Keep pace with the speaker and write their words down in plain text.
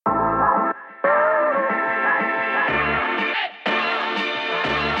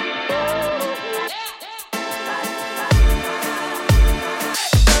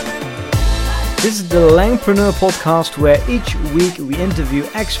This is the Langpreneur podcast, where each week we interview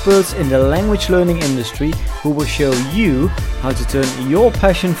experts in the language learning industry who will show you how to turn your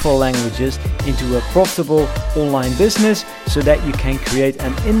passion for languages into a profitable online business so that you can create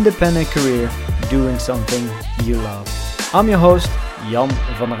an independent career doing something you love. I'm your host, Jan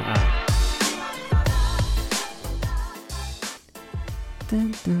van der A.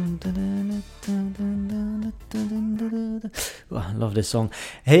 Oh, I love this song.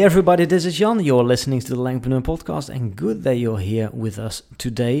 Hey everybody, this is Jan. You're listening to the Langpreneur podcast, and good that you're here with us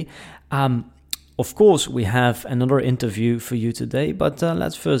today. Of course, we have another interview for you today, but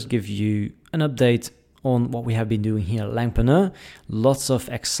let's first give you an update on what we have been doing here at Langpreneur. Lots of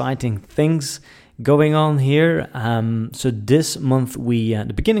exciting things going on here. So this month,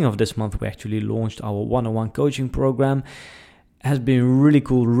 the beginning of this month, we actually launched our one-on-one coaching program. Has been really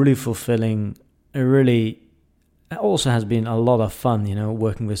cool, really fulfilling. It also has been a lot of fun,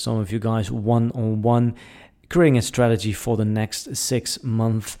 working with some of you guys one-on-one, creating a strategy for the next 6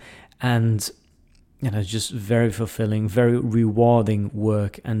 months, and just very fulfilling, very rewarding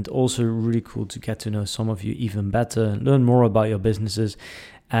work, and also really cool to get to know some of you even better, learn more about your businesses.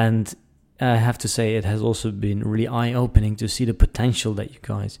 And I have to say, it has also been really eye-opening to see the potential that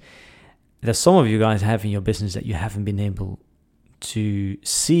some of you guys have in your business that you haven't been able to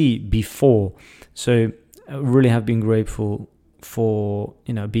see before. So I really have been grateful for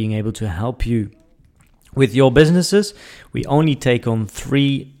being able to help you with your businesses. We only take on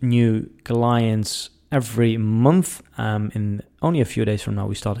 3 new clients every month. In only a few days from now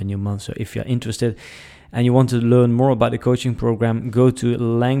we start a new month. So if you're interested and you want to learn more about the coaching program, go to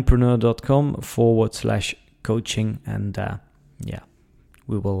langpreneur.com/coaching, and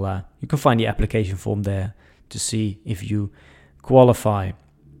we will you can find the application form there to see if you qualify.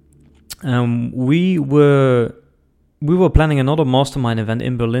 We were planning another mastermind event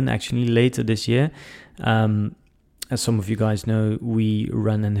in Berlin actually later this year. As some of you guys know, we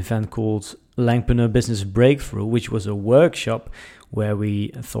ran an event called Langpreneur Business Breakthrough, which was a workshop where we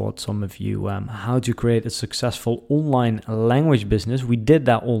taught some of you how to create a successful online language business. We did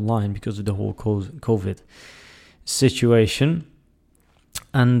that online because of the whole COVID situation.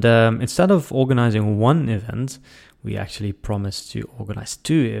 And instead of organizing one event, we actually promised to organize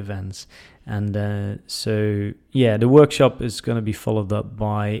 2 events. And the workshop is going to be followed up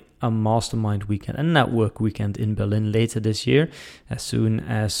by a mastermind weekend, a network weekend in Berlin later this year. As soon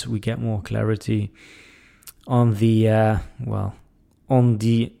as we get more clarity on the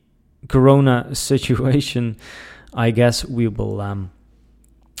corona situation, I guess we will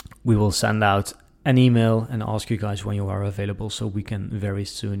send out an email and ask you guys when you are available, so we can very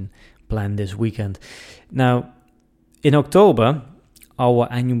soon plan this weekend. Now, in October, our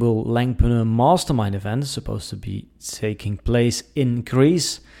annual Langpreneur Mastermind event is supposed to be taking place in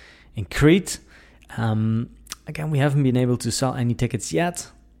Greece, in Crete. Again, we haven't been able to sell any tickets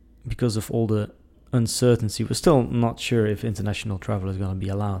yet because of all the uncertainty. We're still not sure if international travel is going to be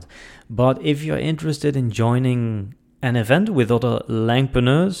allowed. But if you're interested in joining an event with other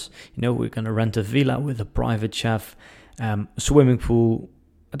Langpreneurs, we're going to rent a villa with a private chef, swimming pool.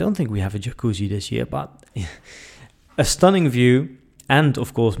 I don't think we have a jacuzzi this year, but a stunning view, and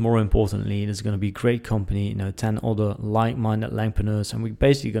of course, more importantly, there's going to be great company, 10 other like-minded Langpreneurs, and we're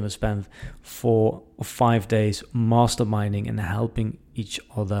basically going to spend 4 or 5 days masterminding and helping each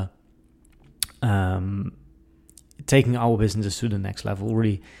other, taking our businesses to the next level,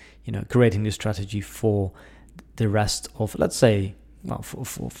 really, creating the strategy for the rest of, let's say,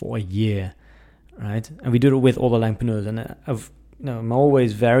 for a year, right? And we do it with all the Langpreneurs, and I'm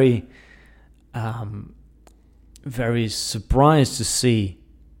always very surprised to see,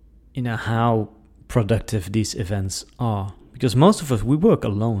 how productive these events are. Because most of us, we work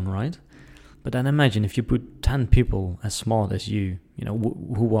alone, right? But then imagine if you put 10 people as smart as you,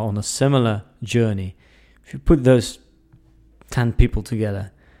 who are on a similar journey. If you put those 10 people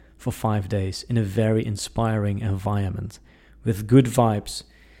together for 5 days in a very inspiring environment, with good vibes,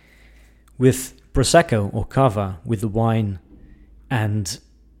 with Prosecco or Cava, with wine, and,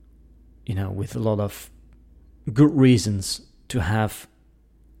 with a lot of good reasons to have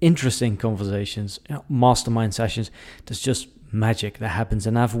interesting conversations, mastermind sessions. There's just magic that happens,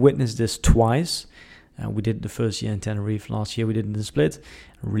 and I've witnessed this twice. We did the first year in Tenerife, last year we did in the Split.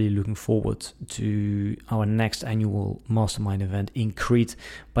 I'm really looking forward to our next annual mastermind event in Crete.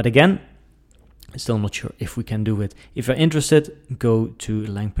 But again, still not sure if we can do it. If you're interested, go to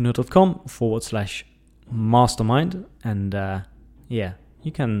langpreneur.com/mastermind, and you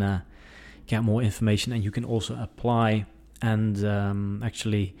can get more information, and you can also apply and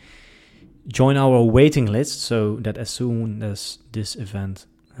actually join our waiting list, so that as soon as this event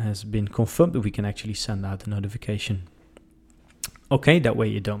has been confirmed, we can actually send out a notification. Okay, that way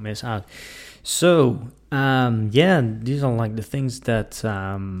you don't miss out. So, these are like the things that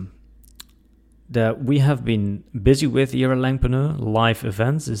we have been busy with here at Langpreneur. Live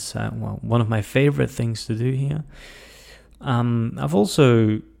events is one of my favorite things to do here. I've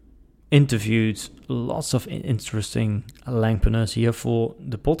also interviewed lots of interesting Langpreneurs here for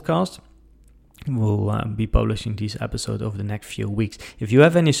the podcast. We'll be publishing these episodes over the next few weeks. If you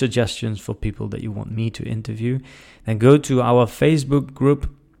have any suggestions for people that you want me to interview, then go to our Facebook group.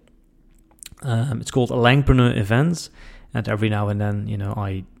 It's called Langpreneur Events, and every now and then,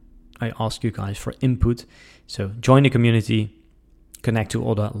 I ask you guys for input. So join the community, connect to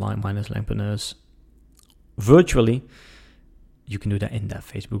other like-minded Langpreneurs virtually. You can do that in that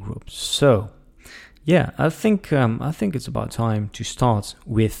Facebook group. So, I think it's about time to start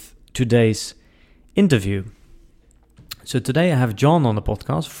with today's interview. So today I have John on the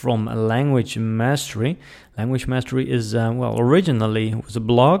podcast from Language Mastery. Language Mastery is, originally it was a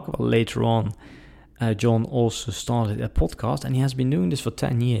blog, but later on John also started a podcast, and he has been doing this for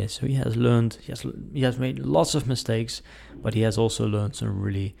 10 years. So he has learned, he has made lots of mistakes, but he has also learned some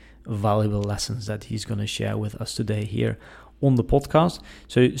really valuable lessons that he's going to share with us today here on the podcast.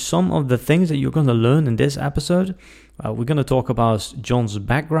 So some of the things that you're going to learn in this episode, we're going to talk about John's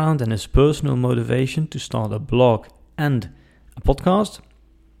background and his personal motivation to start a blog and a podcast.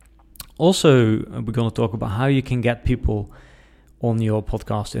 Also, we're going to talk about how you can get people on your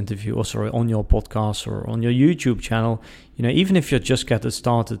podcast interview, on your podcast or on your YouTube channel. Even if you're just getting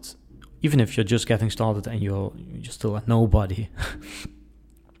started and you're still a nobody.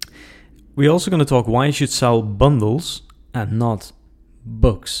 We're also going to talk why you should sell bundles and not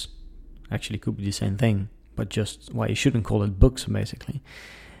books. Actually, could be the same thing, but just why you shouldn't call it books, basically.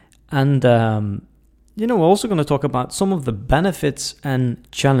 And, we're also going to talk about some of the benefits and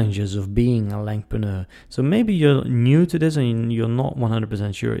challenges of being a Langpreneur. So maybe you're new to this and you're not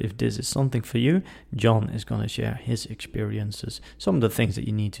 100% sure if this is something for you. John is going to share his experiences, some of the things that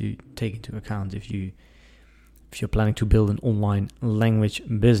you need to take into account if you're planning to build an online language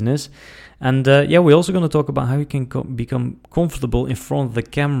business. And we're also going to talk about how you can become comfortable in front of the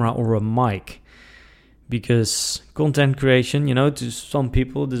camera or a mic. Because content creation, to some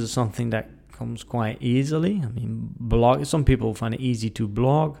people, this is something that comes quite easily. I mean, some people find it easy to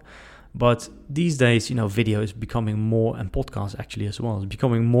blog, but these days, video is becoming more, and podcasts actually as well, is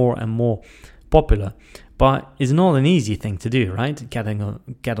becoming more and more popular. But it's not an easy thing to do, right? Get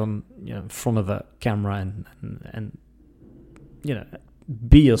on in front of a camera and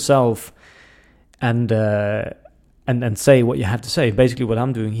be yourself and say what you have to say. Basically, what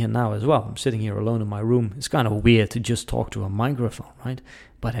I'm doing here now as well. I'm sitting here alone in my room. It's kind of weird to just talk to a microphone, right?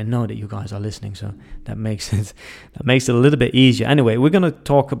 But I know that you guys are listening, so that makes it a little bit easier. Anyway, we're going to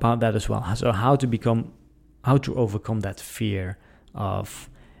talk about that as well. So how to overcome that fear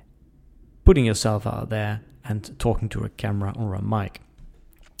of putting yourself out there and talking to a camera or a mic.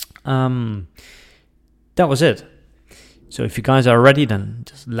 That was it. So if you guys are ready, then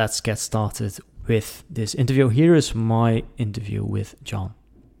just let's get started with this interview. Here is my interview with John.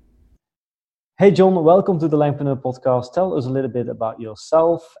 Hey John, welcome to the Langpreneur podcast. Tell us a little bit about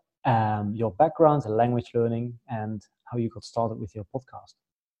yourself, your background in language learning, and how you got started with your podcast.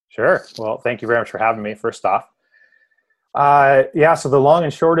 Sure. Well, thank you very much for having me, first off. So the long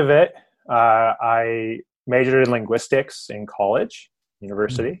and short of it, I majored in linguistics in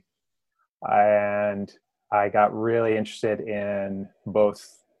university, and I got really interested in both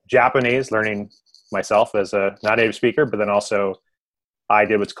Japanese, learning myself as a non-native speaker, but then also I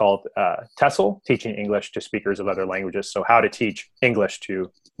did what's called TESOL, teaching English to speakers of other languages. So how to teach English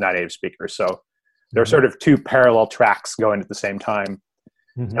to non-native speakers. So there are sort of two parallel tracks going at the same time.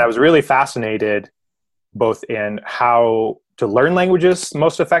 And I was really fascinated both in how to learn languages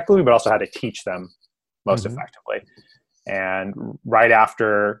most effectively, but also how to teach them most effectively. And right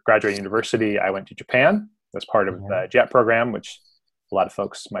after graduating university, I went to Japan as part of the JET program, which a lot of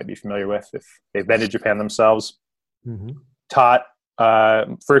folks might be familiar with if they've been to Japan themselves. Taught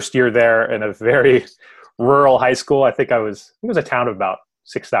first year there in a very rural high school. I think it was a town of about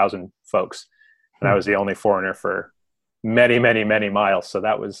 6,000 folks. And I was the only foreigner for many, many, many miles. So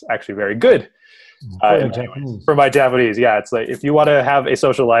that was actually very good. For my Japanese. Yeah. It's like, if you want to have a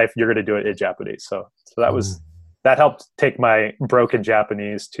social life, you're going to do it in Japanese. So that helped take my broken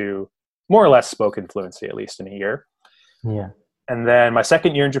Japanese to more or less spoken fluency, at least in a year. Yeah. And then my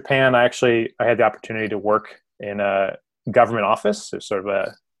second year in Japan, I had the opportunity to work in a government office. So sort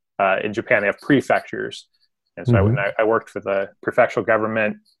of in Japan, they have prefectures. And so I worked for the prefectural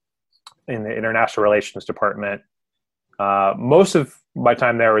government in the international relations department, Most of my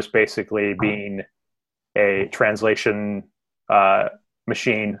time there was basically being a translation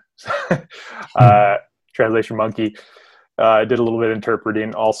machine, translation monkey. Did a little bit of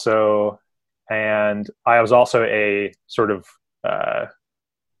interpreting also, and I was also a sort of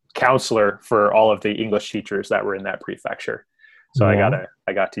counselor for all of the English teachers that were in that prefecture. So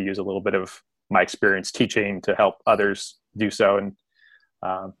I got to use a little bit of my experience teaching to help others do so, and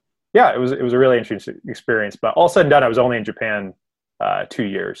it was a really interesting experience. But all said and done, I was only in Japan 2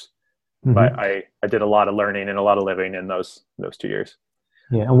 years, but I did a lot of learning and a lot of living in those 2 years.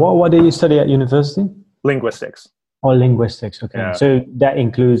 Yeah, and what did you study at university? Linguistics. Oh, linguistics. Okay, Yeah. so that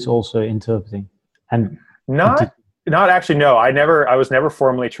includes also interpreting and not actually. No, I was never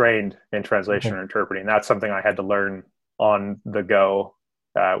formally trained in translation or interpreting. That's something I had to learn on the go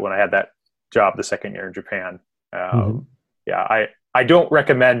when I had that job the second year in Japan. Yeah, I don't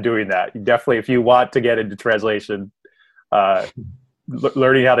recommend doing that. Definitely, if you want to get into translation,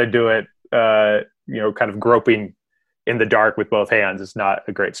 learning how to do it, kind of groping in the dark with both hands is not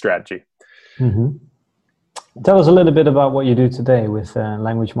a great strategy. Tell us a little bit about what you do today with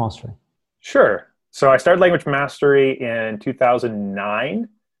language mastery. Sure. So I started language mastery in 2009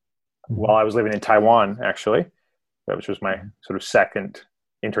 while I was living in Taiwan, actually, which was my sort of second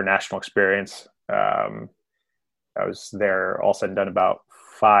international experience. I was there all said and done about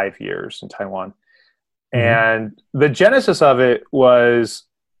 5 years in Taiwan. And the genesis of it was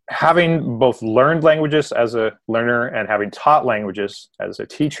having both learned languages as a learner and having taught languages as a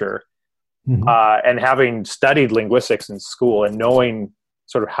teacher, and having studied linguistics in school and knowing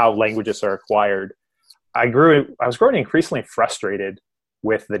sort of how languages are acquired. I was growing increasingly frustrated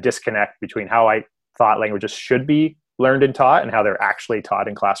with the disconnect between how I thought languages should be learned and taught and how they're actually taught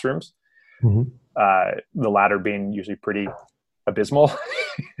in classrooms. The latter being usually pretty abysmal.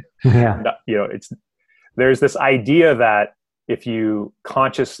 There's this idea that if you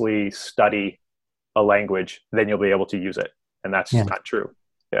consciously study a language, then you'll be able to use it. And that's just not true.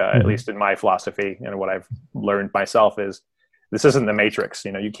 At least in my philosophy and what I've learned myself is this isn't the Matrix.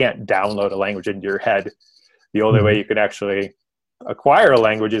 You can't download a language into your head. The only way you can actually acquire a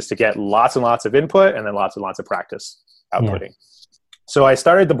language is to get lots and lots of input and then lots and lots of practice outputting. So I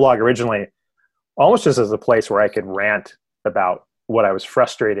started the blog originally almost just as a place where I could rant about what I was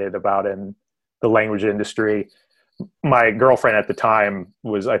frustrated about in the language industry. My girlfriend at the time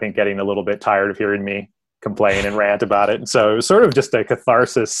was, I think, getting a little bit tired of hearing me complain and rant about it. And so it was sort of just a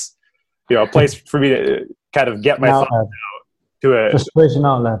catharsis, a place for me to kind of get my thoughts out to a frustration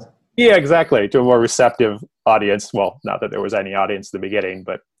outlet. Yeah, exactly. To a more receptive audience. Well, not that there was any audience in the beginning,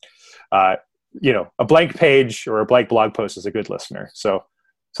 but a blank page or a blank blog post is a good listener. So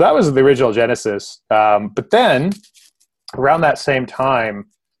that was the original genesis. But then around that same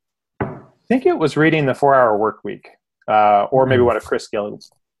time, I think it was reading The 4-Hour Workweek, or maybe one of Chris Guillebeau's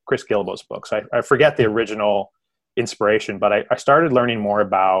books. I forget the original inspiration, but I started learning more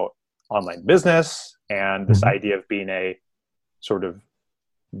about online business and this idea of being a sort of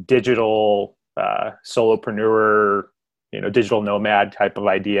digital solopreneur, digital nomad type of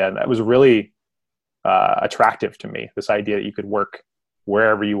idea. And that was really attractive to me, this idea that you could work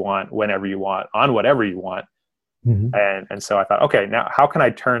wherever you want, whenever you want, on whatever you want. And so I thought, okay, now how can I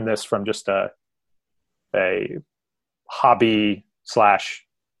turn this from just a hobby /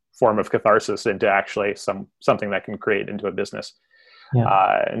 form of catharsis into actually something that can create into a business?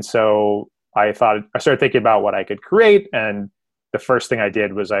 And so I started thinking about what I could create. And the first thing I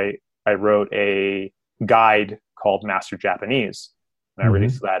did was I wrote a guide called Master Japanese. And I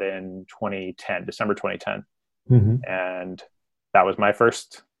released that in 2010, December 2010. And that was my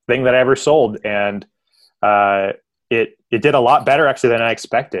first thing that I ever sold. And it did a lot better actually than I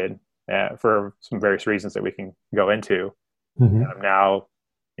expected for some various reasons that we can go into. And I'm now,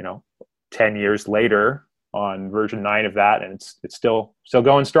 10 years later on version 9 of that, and it's still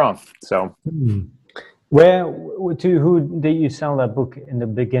going strong. So who did you sell that book in the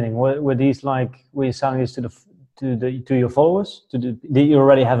beginning? Were these were you selling this to your followers? Did you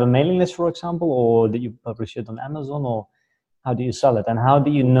already have a mailing list, for example, or did you publish it on Amazon, or how do you sell it? And how do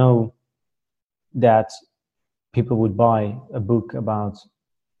you know that people would buy a book about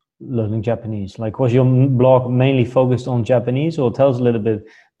learning Japanese? Was your blog mainly focused on Japanese, or tell us a little bit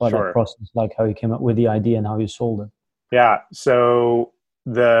about that process, how you came up with the idea and how you sold it? Yeah, so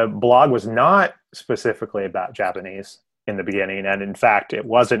the blog was not specifically about Japanese in the beginning. And in fact, it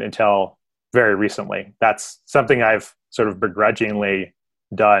wasn't until very recently. That's something I've sort of begrudgingly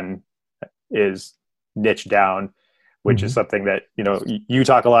done, is niche down, which is something that, you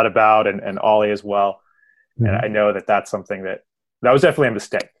talk a lot about, and Ollie as well. And I know that that's something that that was definitely a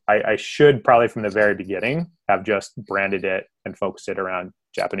mistake. I should probably from the very beginning have just branded it and focused it around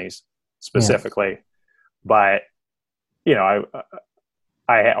Japanese specifically. But, you know,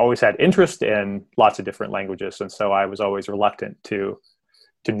 I always had interest in lots of different languages. And so I was always reluctant to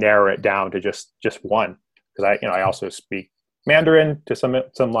narrow it down to just one. Because I also speak Mandarin to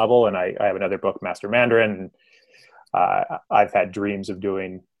some level, and I have another book, Master Mandarin. And I've had dreams of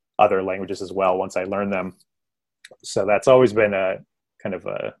doing other languages as well once I learn them. So that's always been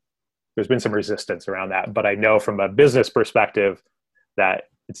there's been some resistance around that. But I know from a business perspective that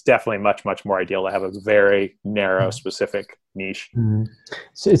it's definitely much, much more ideal to have a very narrow, specific niche. Mm-hmm.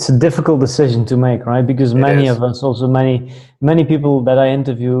 So it's a difficult decision to make, right? Because many of us, also many people that I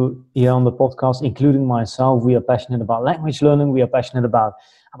interview here on the podcast, including myself, we are passionate about language learning. We are passionate about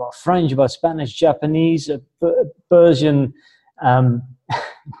French, about Spanish, Japanese, Persian.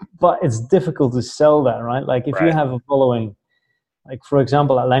 But it's difficult to sell that, right? Like if you have a following, like for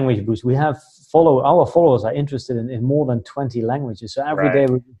example, at Language Boost, we have our followers are interested in more than 20 languages. So every day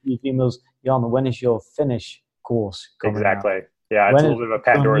we receive emails, Jan, when is your Finnish course coming out? Yeah, it's a little bit of a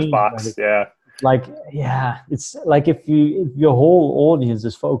Pandora's box. Yeah. It's like if your whole audience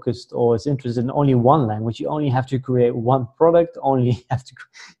is focused or is interested in only one language, you only have to create one product, you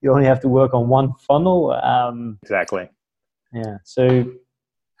only have to work on one funnel. Exactly. Yeah. So,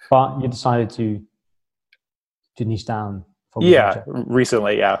 but you decided to niche down. Yeah,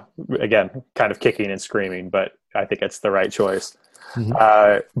 recently, yeah. Again, kind of kicking and screaming, but I think it's the right choice.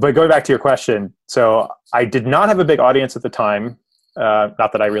 Mm-hmm. But going back to your question, so I did not have a big audience at the time. Not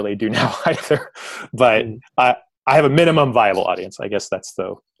that I really do now either, but I have a minimum viable audience. I guess that's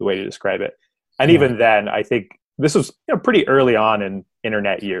the way to describe it. And even then, I think this was pretty early on in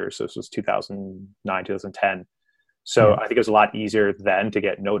internet years. So this was 2009, 2010. So I think it was a lot easier then to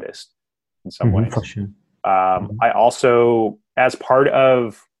get noticed in some ways. For sure. I also, as part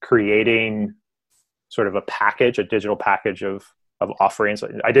of creating sort of a digital package of offerings,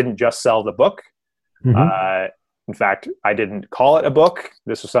 I didn't just sell the book. In fact, I didn't call it a book.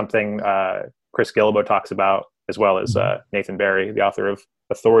 This was something Chris Guillebeau talks about, as well as Nathan Barry, the author of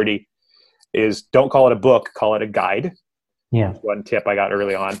Authority, is don't call it a book, call it a guide. Yeah. One tip I got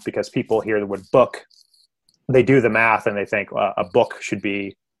early on, because people hear the word book, they do the math and they think a book should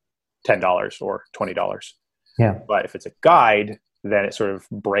be $10 or $20. Yeah. But if it's a guide, then it sort of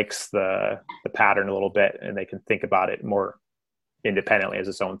breaks the pattern a little bit, and they can think about it more independently as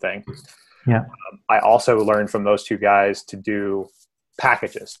its own thing. Yeah. I also learned from those two guys to do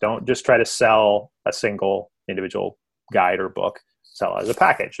packages. Don't just try to sell a single individual guide or book, sell it as a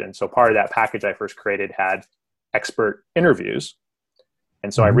package. And so part of that package I first created had expert interviews.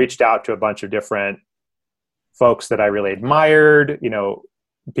 And so I reached out to a bunch of different folks that I really admired,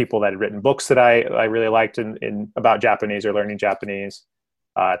 people that had written books that I really liked in about Japanese or learning Japanese.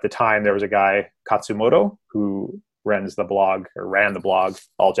 At the time, there was a guy, Katsumoto, who ran the blog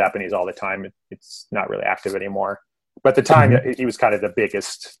All Japanese All the Time. It's not really active anymore. But at the time, he was kind of the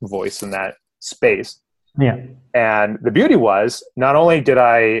biggest voice in that space. Yeah. And the beauty was, not only did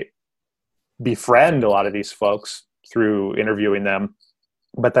I befriend a lot of these folks through interviewing them,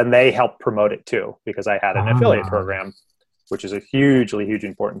 but then they helped promote it too, because I had an affiliate program, which is a hugely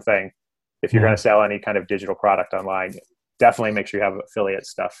important thing. If you're going to sell any kind of digital product online, definitely make sure you have affiliate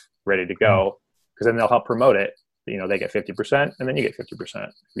stuff ready to go, because then they'll help promote it. They get 50% and then you get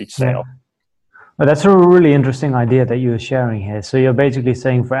 50% for each sale. Well, that's a really interesting idea that you're sharing here. So you're basically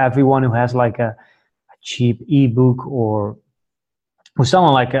saying for everyone who has like a cheap ebook, or with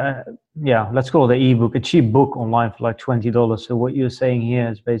someone like let's call it an ebook, a cheap book online for like $20. So what you're saying here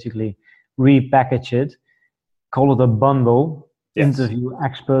is basically repackage it, call it a bundle, interview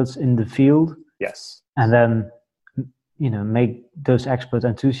experts in the field, and then make those experts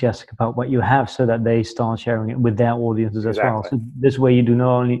enthusiastic about what you have, so that they start sharing it with their audiences as well. So this way you do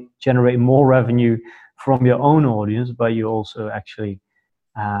not only generate more revenue from your own audience, but you also actually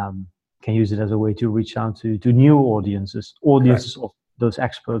can use it as a way to reach out to new audiences of those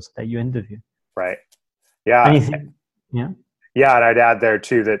experts that you interview. Right. Yeah. Anything? Yeah. Yeah. And I'd add there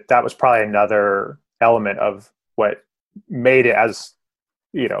too, that was probably another element of what made it at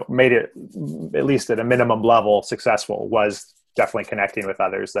least at a minimum level successful, was definitely connecting with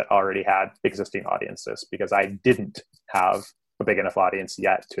others that already had existing audiences, because I didn't have a big enough audience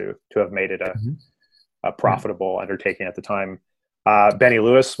yet to have made it a profitable undertaking at the time. Benny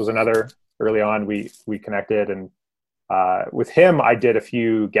Lewis was another. Early on, we connected, and with him, I did a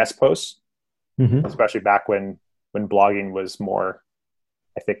few guest posts, especially back when blogging was more,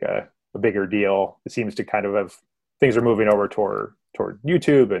 I think, a bigger deal. It seems to kind of have, things are moving over toward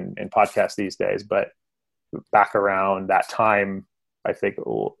YouTube and podcasts these days. But back around that time, I think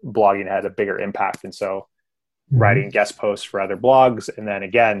blogging had a bigger impact. And so writing guest posts for other blogs, and then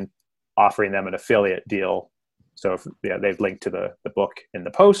again, offering them an affiliate deal. So if they'd link to the book in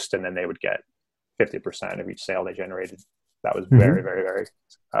the post, and then they would get 50% of each sale they generated. That was very, very, very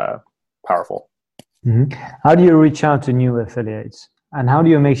powerful. How do you reach out to new affiliates? And how do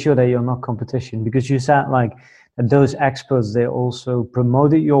you make sure that you're not competition? Because you said like that those experts, they also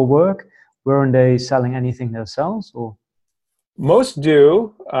promoted your work. Weren't they selling anything themselves? Or most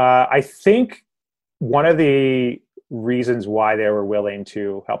do. I think one of the reasons why they were willing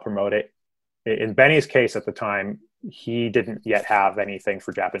to help promote it, in Benny's case at the time, he didn't yet have anything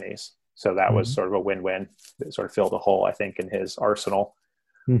for Japanese. So that was sort of a win-win. It sort of filled a hole, I think, in his arsenal.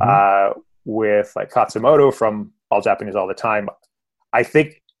 With like Katsumoto from All Japanese All the Time, I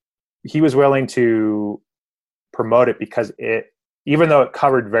think he was willing to promote it because even though it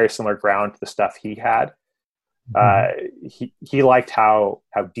covered very similar ground to the stuff he had, he liked how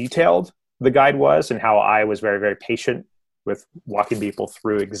detailed the guide was, and how I was very, very patient with walking people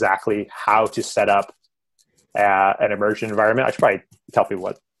through exactly how to set up an immersion environment. I should probably tell people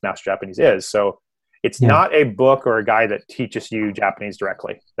what Master Japanese is. So it's not a book or a guide that teaches you Japanese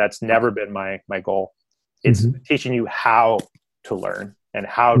directly. That's never been my goal. It's teaching you how to learn and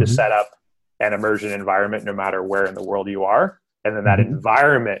how to set up an immersion environment no matter where in the world you are. And then that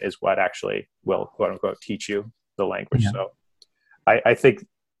environment is what actually will, quote unquote, teach you the language. So I think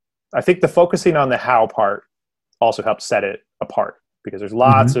the focusing on the how part also helps set it apart, because there's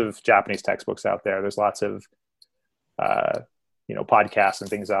lots of Japanese textbooks out there. There's lots of, podcasts and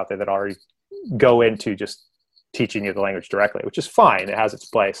things out there that already go into just teaching you the language directly, which is fine. It has its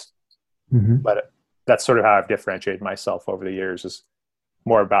place. But that's sort of how I've differentiated myself over the years, is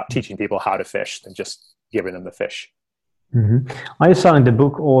more about teaching people how to fish than just giving them the fish. Are you selling the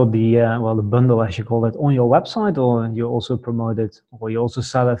book or the bundle, as you call it, on your website, or you also promote it, or you also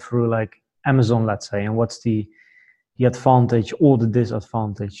sell it through like Amazon, let's say? And what's the advantage or the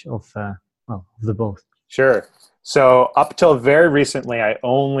disadvantage of the both? Sure. So up till very recently, I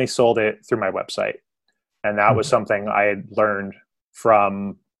only sold it through my website. And that was something I had learned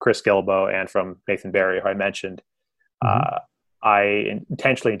from Chris Gilbo and from Nathan Barry, who I mentioned. I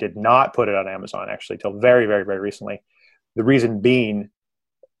intentionally did not put it on Amazon, actually, till very, very, very recently. The reason being,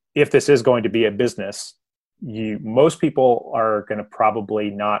 if this is going to be a business, most people are going to probably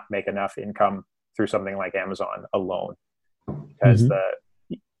not make enough income through something like Amazon alone, because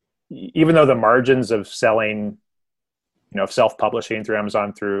even though the margins of selling, self-publishing through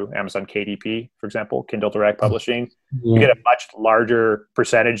Amazon KDP, for example, Kindle Direct Publishing, you get a much larger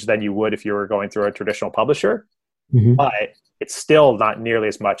percentage than you would if you were going through a traditional publisher. But it's still not nearly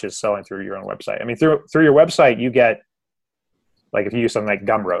as much as selling through your own website. I mean, through your website, you get, like if you use something like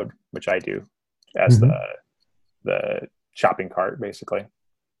Gumroad, which I do as the shopping cart, basically,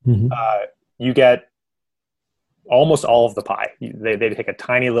 you get almost all of the pie. They take a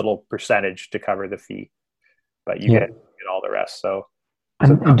tiny little percentage to cover the fee, but you get all the rest. So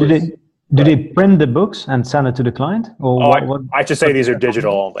do they print the books and send it to the client? Or what? I should say these are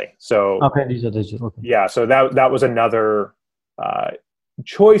digital only. So okay, these are digital. Okay. Yeah, so that was another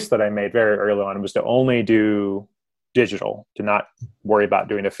choice that I made very early on, was to only do digital, to not worry about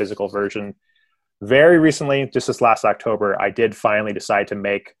doing a physical version. Very recently, just this last October, I did finally decide to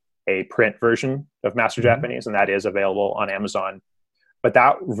make a print version of Master Japanese, and that is available on Amazon. But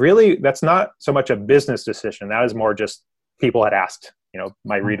that's not so much a business decision. That is more just people had asked,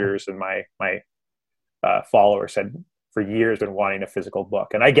 my readers and my followers had for years been wanting a physical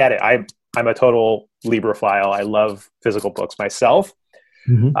book. And I get it. I'm a total Librophile. I love physical books myself.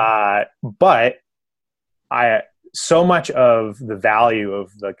 But so much of the value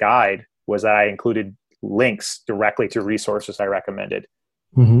of the guide was that I included links directly to resources I recommended.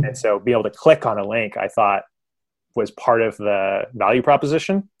 And so be able to click on a link, I thought, was part of the value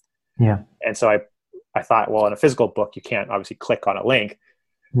proposition. And so I thought, well, in a physical book, you can't obviously click on a link.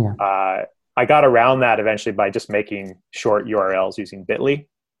 I got around that eventually by just making short URLs using Bitly,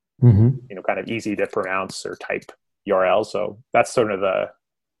 kind of easy to pronounce or type URLs. So that's sort of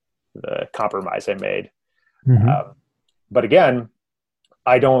the compromise I made. But again,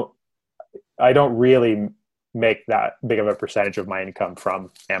 I don't really make that big of a percentage of my income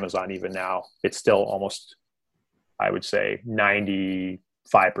from Amazon even now. It's still almost, I would say, 95%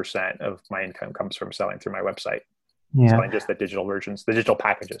 of my income comes from selling through my website. Selling just the digital versions, the digital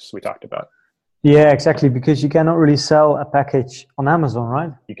packages we talked about. Yeah, exactly, because you cannot really sell a package on Amazon,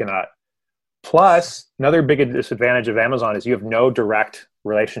 right? You cannot. Plus, another big disadvantage of Amazon is you have no direct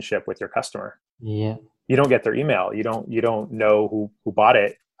relationship with your customer. Yeah. You don't get their email. You don't know who bought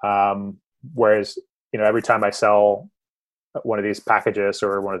it. Whereas, every time I sell one of these packages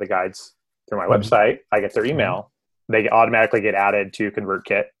or one of the guides through my website, I get their email. They automatically get added to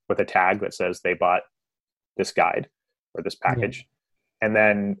ConvertKit with a tag that says they bought this guide or this package. And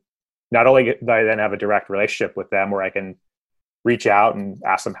then not only do I then have a direct relationship with them where I can reach out and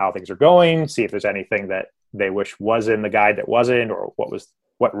ask them how things are going, see if there's anything that they wish was in the guide that wasn't, or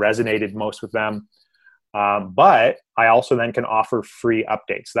what resonated most with them. But I also then can offer free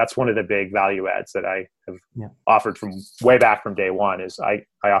updates. That's one of the big value adds that I have offered from way back from day one is I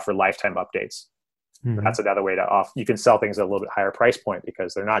offer lifetime updates. That's another way to you can sell things at a little bit higher price point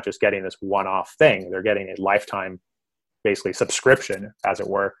because they're not just getting this one-off thing. They're getting a lifetime, basically subscription, as it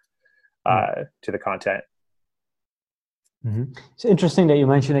were, to the content. It's interesting that you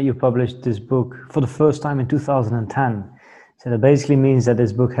mentioned that you published this book for the first time in 2010. So that basically means that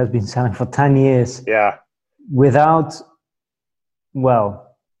this book has been selling for 10 years. Yeah. Without,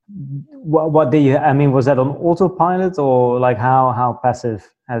 well, what did you, I mean, was that on autopilot or like how passive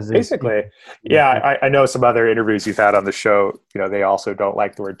has this? Basically, yeah. I know some other interviews you've had on the show, they also don't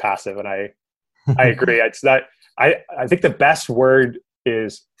like the word passive. And I agree. It's not, I think the best word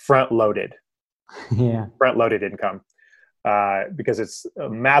is front loaded. Yeah. Front loaded income. Because it's a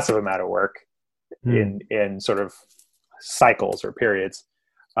massive amount of work in sort of cycles or periods.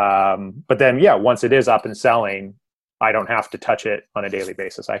 But then, once it is up and selling, I don't have to touch it on a daily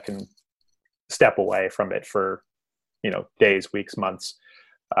basis. I can step away from it for, days, weeks, months.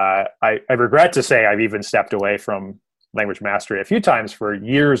 I regret to say I've even stepped away from language mastery a few times for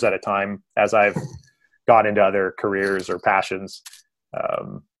years at a time as I've gone into other careers or passions.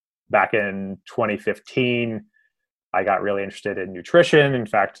 Back in 2015, I got really interested in nutrition, in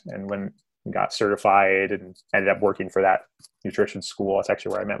fact, and when I got certified and ended up working for that nutrition school, it's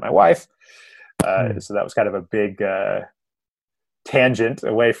actually where I met my wife. So that was kind of a big tangent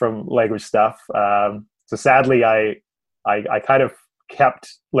away from language stuff. So sadly, I kind of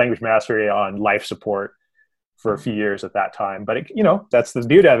kept language mastery on life support for a few years at that time. But that's the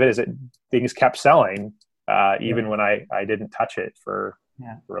beauty of it, is that things kept selling even when I didn't touch it for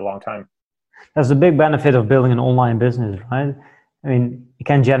a long time. That's the big benefit of building an online business, right? I mean, it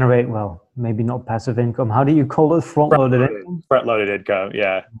can generate, well, maybe not passive income. How do you call it? Front-loaded income? Front-loaded income,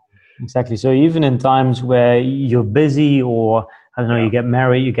 yeah. Exactly. So even in times where you're busy or, I don't know, you get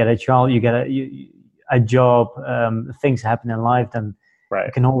married, you get a child, you get a job, things happen in life, then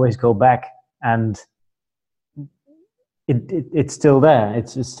you can always go back and it's still there.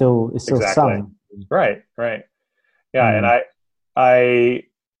 It's still selling. Right. Yeah, and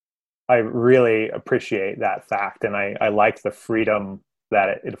I really appreciate that fact, and I like the freedom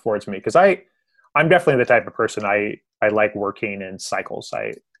that it affords me, because I'm definitely the type of person I like working in cycles.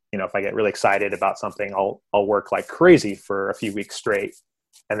 If I get really excited about something, I'll work like crazy for a few weeks straight,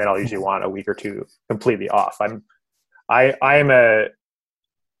 and then I'll usually want a week or two completely off. I'm either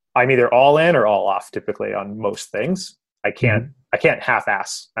all in or all off typically on most things. I can't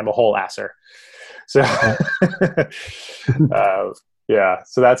half-ass. I'm a whole asser. So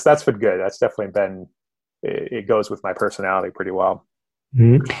so that's been good. That's definitely been, it goes with my personality pretty well.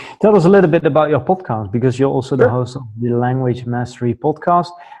 Tell us a little bit about your podcast, because you're also the host of the Language Mastery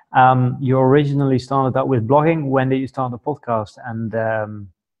podcast. You originally started out with blogging. When did you start the podcast? And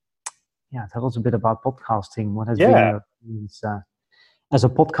tell us a bit about podcasting. What has been your experience as a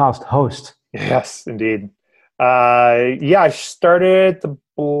podcast host? Yes, indeed. I started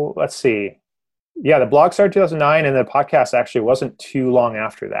let's see. Yeah, the blog started 2009, and the podcast actually wasn't too long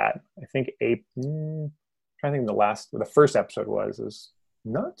after that. I think I'm trying to think the first episode was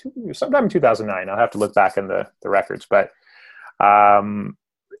not too, sometime in 2009. I'll have to look back in the records, but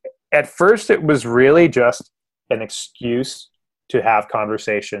at first it was really just an excuse to have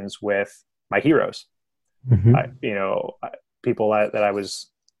conversations with my heroes. People that I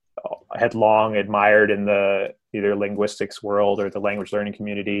had long admired in the either linguistics world or the language learning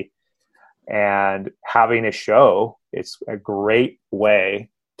community. And having a show, it's a great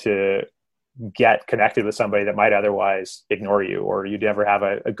way to get connected with somebody that might otherwise ignore you, or you'd never have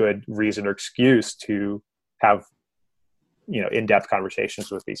a good reason or excuse to have, in-depth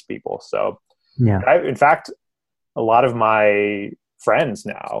conversations with these people. So in fact, a lot of my friends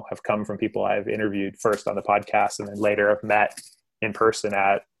now have come from people I've interviewed first on the podcast, and then later have met in person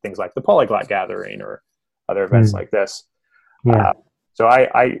at things like the Polyglot Gathering or other events like this. So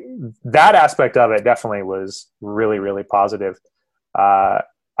I that aspect of it definitely was really, really positive. I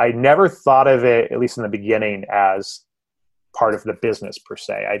never thought of it, at least in the beginning, as part of the business per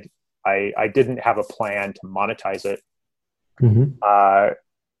se. I didn't have a plan to monetize it.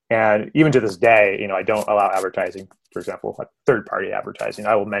 And even to this day, I don't allow advertising, for example, like third-party advertising.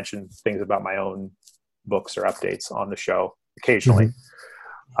 I will mention things about my own books or updates on the show, occasionally.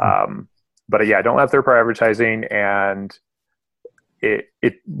 But yeah, don't let third-party advertising, and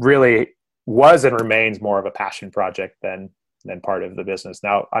it really was and remains more of a passion project than part of the business.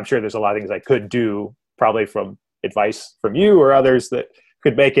 Now, I'm sure there's a lot of things I could do, probably from advice from you or others, that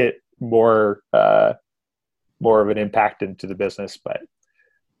could make it more of an impact into the business. But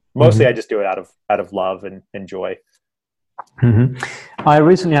mostly, I just do it out of love and joy. I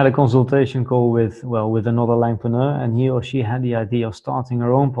recently had a consultation call with another Langpreneur, and he or she had the idea of starting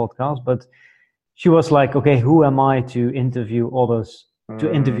her own podcast, but she was like, okay, who am I to interview others?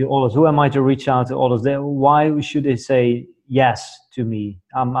 Who am I to reach out to others? Why should they say yes to me?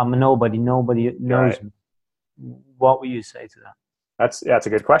 I'm a nobody. Nobody knows me. What would you say to that? That's a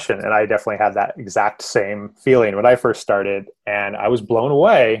good question. And I definitely had that exact same feeling when I first started, and I was blown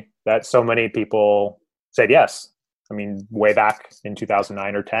away that so many people said yes. I mean, way back in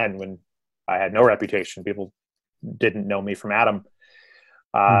 2009 or 10, when I had no reputation, people didn't know me from Adam.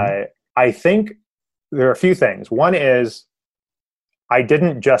 I think there are a few things. One is, I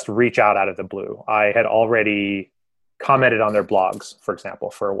didn't just reach out of the blue. I had already commented on their blogs, for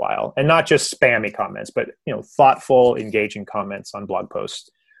example, for a while, and not just spammy comments, but thoughtful, engaging comments on blog posts.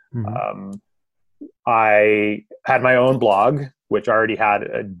 I had my own blog, which already had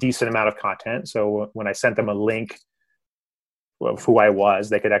a decent amount of content. So when I sent them a link of who I was,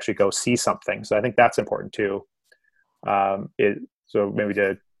 they could actually go see something. So I think that's important too. So maybe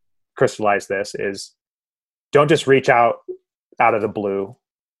to crystallize this is, don't just reach out of the blue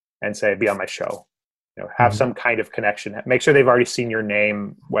and say, be on my show. Have some kind of connection. Make sure they've already seen your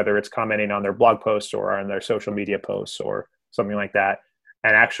name, whether it's commenting on their blog posts or on their social media posts or something like that,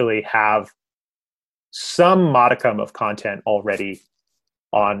 and actually have some modicum of content already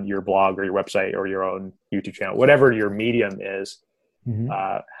on your blog or your website or your own YouTube channel, whatever your medium is.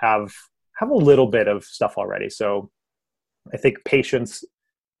 Have a little bit of stuff already. So I think patience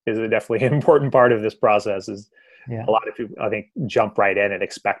is definitely an important part of this process. A lot of people, I think, jump right in and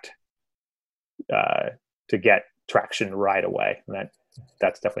expect to get traction right away, and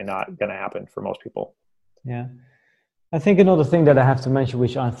that's definitely not going to happen for most people. Yeah, I think another thing that I have to mention,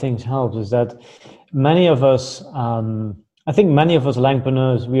 which I think helps, is that many of us,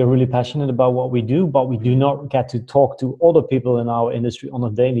 Langpreneurs, we are really passionate about what we do, but we do not get to talk to other people in our industry on a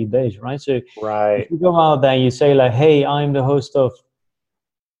daily basis, right? So if you go out there and you say like, hey, I'm the host of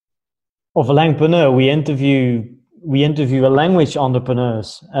a Langpreneur, we interview a language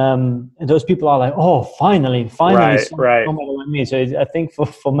entrepreneurs, and those people are like, oh, finally someone like me. So I think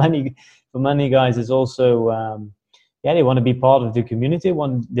for many guys, it's also they want to be part of the community.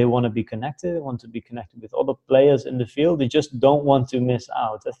 They want to be connected. They want to be connected with other players in the field. They just don't want to miss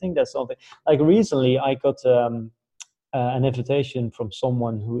out. I think that's something. Like recently, I got an invitation from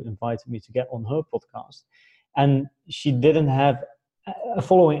someone who invited me to get on her podcast, and she didn't have a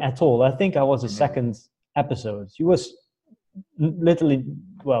following at all. I think I was the second episode. She was literally,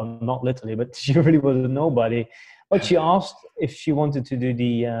 well, not literally, but she really was a nobody. But she asked if she wanted to do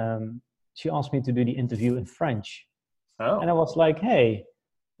she asked me to do the interview in French. And I was like, hey,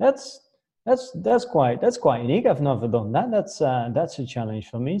 that's quite unique. I've never done that. That's a challenge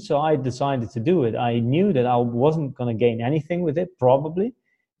for me. So I decided to do it. I knew that I wasn't going to gain anything with it, probably,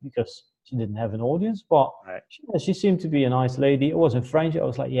 because she didn't have an audience. But she seemed to be a nice lady. It was in French. I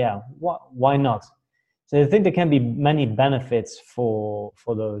was like, yeah, why not? So I think there can be many benefits for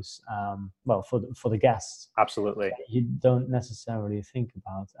those, for the guests. Absolutely. That you don't necessarily think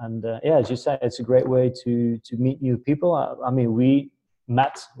about. And as you said, it's a great way to meet new people. I mean, we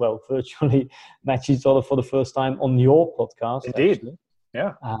virtually met each other for the first time on your podcast. Indeed. Actually.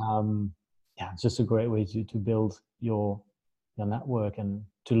 Yeah. It's just a great way to build your network and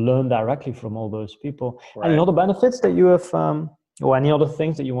to learn directly from all those people. Right. Any other benefits that you have, or any other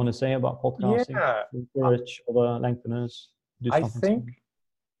things that you want to say about podcasting? Yeah. Encourage other Langpreneurs do something.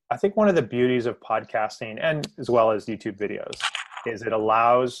 I think one of the beauties of podcasting, and as well as YouTube videos, is it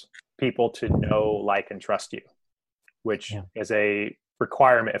allows people to know, like, and trust you, which is a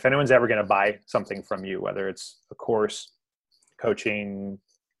requirement. If anyone's ever going to buy something from you, whether it's a course, coaching,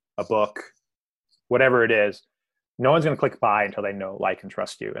 a book, whatever it is, no one's going to click buy until they know, like, and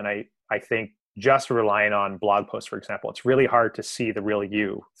trust you. And I think just relying on blog posts, for example, it's really hard to see the real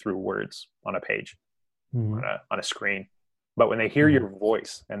you through words on a page, on a screen. But when they hear your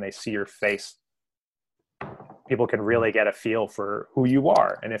voice and they see your face, people can really get a feel for who you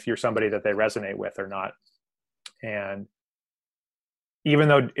are and if you're somebody that they resonate with or not. And even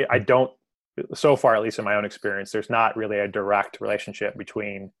though I don't, so far, at least in my own experience, there's not really a direct relationship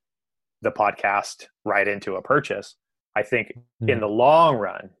between the podcast right into a purchase. I think in the long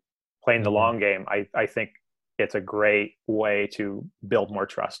run, playing the long game, I think it's a great way to build more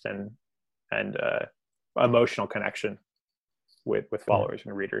trust and emotional connection with followers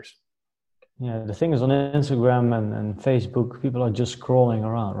and readers. Yeah, the thing is, on Instagram and Facebook, people are just scrolling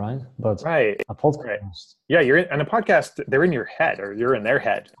around, right? But Right. a podcast, Right. Yeah, you're in, and a podcast, they're in your head, or you're in their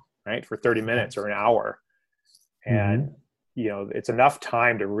head, right, for 30 minutes or an hour. And, you know, it's enough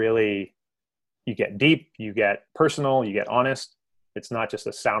time to really, you get deep, you get personal, you get honest. It's not just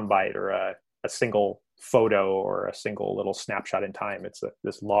a soundbite or a single photo or a single little snapshot in time. It's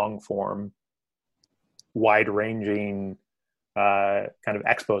this long form, wide ranging kind of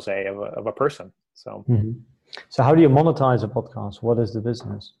expose of a person. So, so how do you monetize a podcast? What is the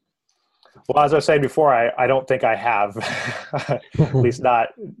business? Well, as I was saying before, I don't think I have, at least not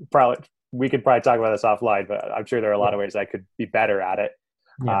probably. We could probably talk about this offline, but I'm sure there are a lot of ways I could be better at it.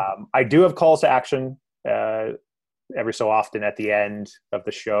 Yeah. I do have calls to action every so often at the end of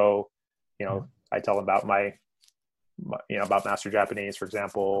the show. You know, I tell them about my about Master Japanese, for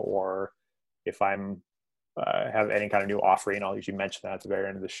example, or if I'm have any kind of new offering, I'll usually mention that at the very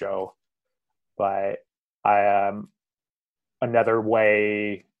end of the show. But another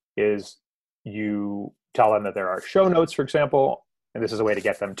way is you tell them that there are show notes, for example, and this is a way to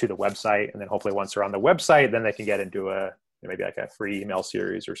get them to the website. And then hopefully once they're on the website, then they can get into maybe like a free email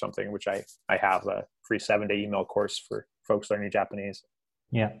series or something, which I have a free 7-day email course for folks learning Japanese.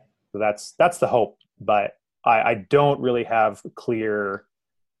 Yeah. So that's the hope, but I don't really have clear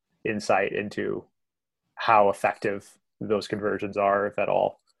insight into how effective those conversions are, if at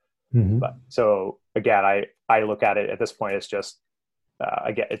all. But so again, I look at it at this point as just,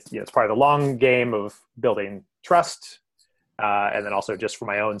 again, it's part of the long game of building trust. And then also just for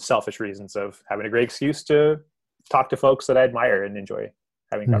my own selfish reasons of having a great excuse to talk to folks that I admire and enjoy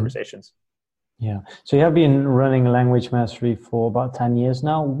having conversations. Yeah. So you have been running Language Mastery for about 10 years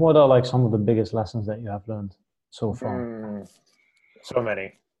now. What are like some of the biggest lessons that you have learned so far? So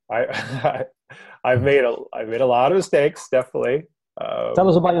many. I've made a lot of mistakes, definitely. Tell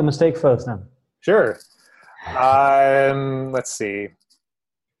us about your mistake first then. Sure. Let's see.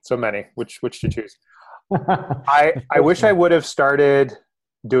 So many. Which to choose? I wish I would have started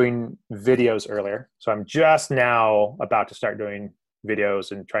doing videos earlier. So I'm just now about to start doing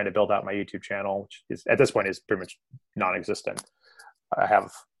videos and trying to build out my YouTube channel, which is at this point is pretty much non-existent. I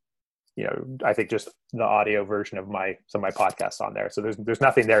have, I think just the audio version of some of my podcasts on there. So there's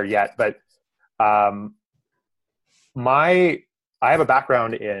nothing there yet, but I have a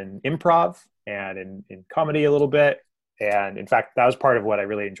background in improv and in comedy a little bit. And in fact, that was part of what I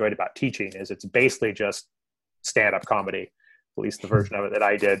really enjoyed about teaching is it's basically just stand-up comedy, at least the version of it that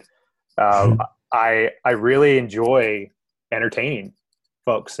I did. I really enjoy entertaining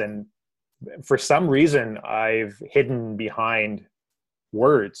folks. And for some reason, I've hidden behind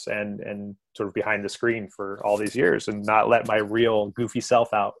words and sort of behind the screen for all these years and not let my real goofy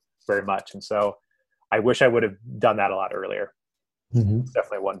self out very much. And so I wish I would have done that a lot earlier. It's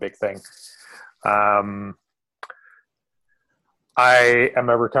definitely one big thing. I am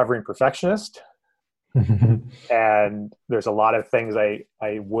a recovering perfectionist. And there's a lot of things I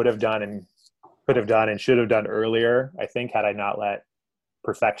would have done and could have done and should have done earlier, I think, had I not let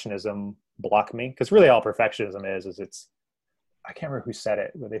perfectionism block me. Because really all perfectionism is it's, I can't remember who said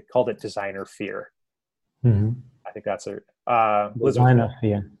it, but they called it designer fear. I think that's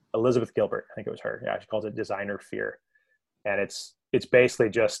Elizabeth Gilbert. I think it was her. Yeah, she calls it designer fear. And it's basically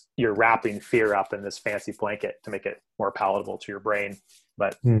just you're wrapping fear up in this fancy blanket to make it more palatable to your brain.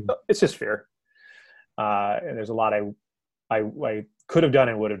 But it's just fear. And there's a lot I could have done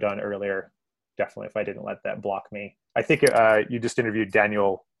and would have done earlier, definitely, if I didn't let that block me. I think you just interviewed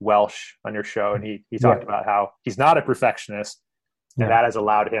Daniel Welsh on your show, and he talked about how he's not a perfectionist, and that has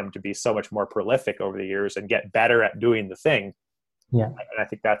allowed him to be so much more prolific over the years and get better at doing the thing. Yeah, and I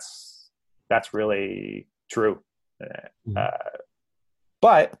think that's really true.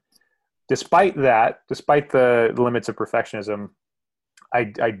 But despite the limits of perfectionism,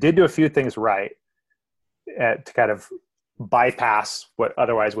 I did do a few things right to kind of bypass what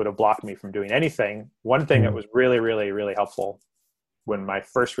otherwise would have blocked me from doing anything. One thing that was really, really, really helpful when I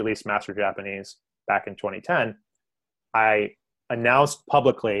first released Master Japanese back in 2010, I announced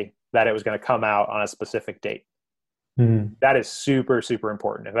publicly that it was going to come out on a specific date. That is super, super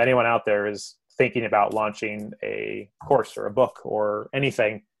important. If anyone out there is thinking about launching a course or a book or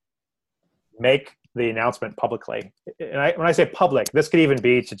anything, make the announcement publicly. And when I say public, this could even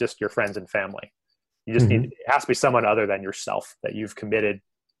be to just your friends and family. You just need, it has to be someone other than yourself that you've committed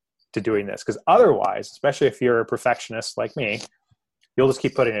to doing this. Because otherwise, especially if you're a perfectionist like me, you'll just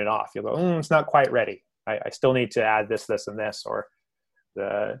keep putting it off. You'll go, it's not quite ready. I still need to add this, this, and this, or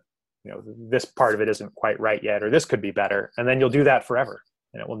this part of it isn't quite right yet, or this could be better. And then you'll do that forever.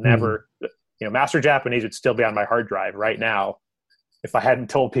 And it will never, Master Japanese would still be on my hard drive right now if I hadn't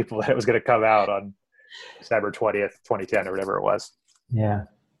told people that it was going to come out on December 20th, 2010 or whatever it was. Yeah.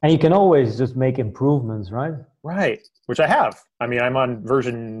 And you can always just make improvements, right? Right. Which I have. I mean, I'm on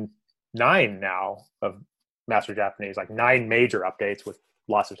version 9 now of Master Japanese, like 9 major updates with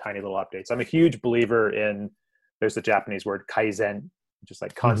lots of tiny little updates. I'm a huge believer in, there's the Japanese word kaizen, which is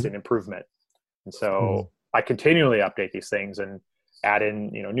like constant improvement. And so I continually update these things and add in,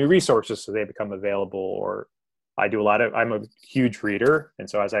 new resources so they become available. Or I'm a huge reader. And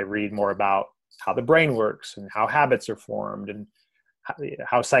so as I read more about how the brain works and how habits are formed and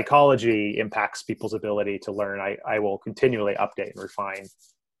how psychology impacts people's ability to learn, I will continually update and refine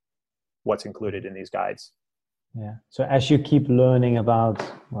what's included in these guides. Yeah. So as you keep learning about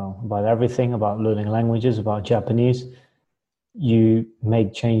everything, about learning languages, about Japanese, you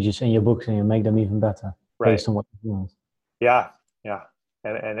make changes in your books and you make them even better based on what you learned. Yeah. Yeah.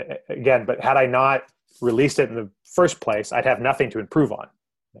 And again, but had I not released it in the first place, I'd have nothing to improve on.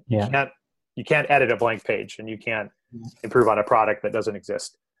 Yeah. You can't edit a blank page, and you can't improve on a product that doesn't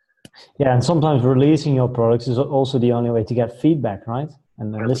exist. Yeah. And sometimes releasing your products is also the only way to get feedback, right?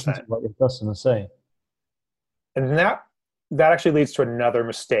 And then listen to what your customers say. And that actually leads to another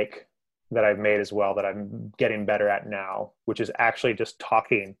mistake that I've made as well, that I'm getting better at now, which is actually just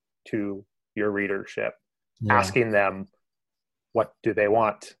talking to your readership, asking them, what do they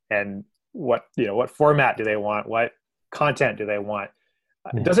want? And what format do they want? What content do they want?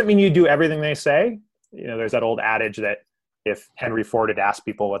 It doesn't mean you do everything they say. There's that old adage that if Henry Ford had asked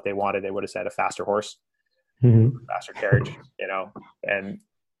people what they wanted, they would have said a faster horse, faster carriage, and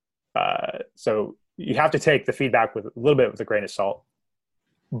so you have to take the feedback with a little bit with a grain of salt,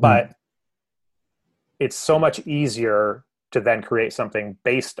 but it's so much easier to then create something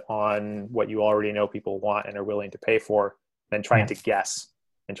based on what you already know people want and are willing to pay for than trying to guess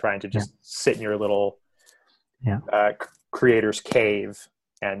and trying to just sit in your little creator's cave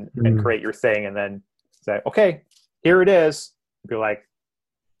and create your thing and then say, okay, here it is. Be like,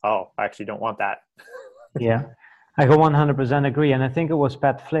 oh, I actually don't want that. Yeah, I 100% agree. And I think it was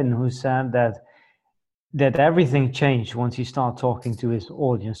Pat Flynn who said that everything changed once he started talking to his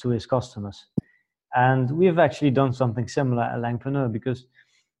audience, to his customers. And we've actually done something similar at Langpreneur because,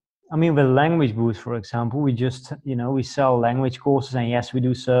 with Language Boost, for example, we just, we sell language courses, and yes, we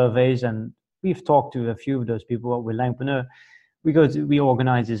do surveys, and we've talked to a few of those people with Langpreneur. We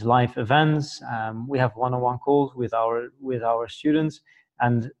organize these live events. We have one-on-one calls with our students,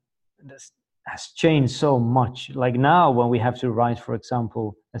 and this has changed so much. Like now, when we have to write, for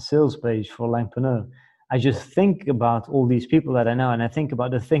example, a sales page for Langpreneur, I just think about all these people that I know, and I think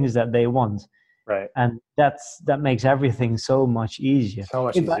about the things that they want. Right. And that makes everything so much easier. So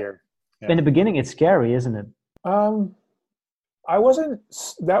much easier. In the beginning, it's scary, isn't it? That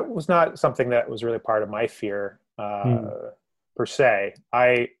was not something that was really part of my fear per se.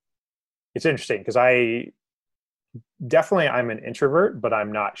 It's interesting because I'm an introvert, but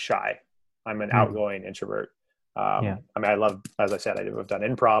I'm not shy. I'm an outgoing introvert. I love, as I said, I've done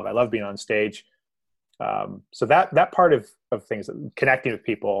improv. I love being on stage. So that part of things, connecting with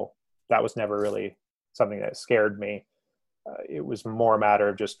people, that was never really something that scared me. It was more a matter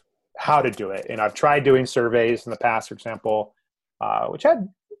of just how to do it. And I've tried doing surveys in the past, for example, which had,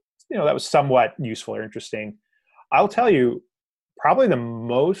 that was somewhat useful or interesting. I'll tell you, probably the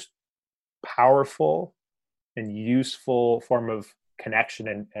most powerful and useful form of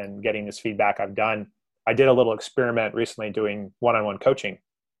connection and getting this feedback I've done. I did a little experiment recently doing one-on-one coaching,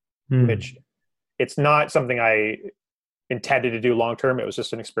 which it's not something I intended to do long-term. It was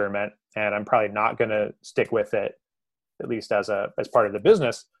just an experiment, and I'm probably not going to stick with it, at least as part of the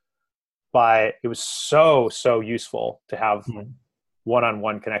business. But it was so useful to have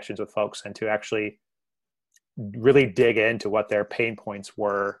one-on-one connections with folks and to actually really dig into what their pain points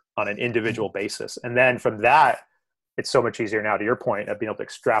were on an individual basis. And then from that, it's so much easier now, to your point, of being able to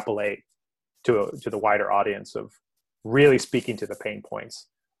extrapolate to the wider audience of really speaking to the pain points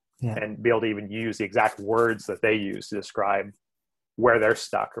and be able to even use the exact words that they use to describe where they're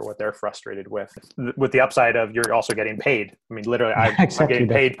stuck or what they're frustrated with the upside of you're also getting paid. I mean, literally, I'm getting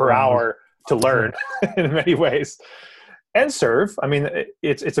paid per hour to learn in many ways and serve. I mean,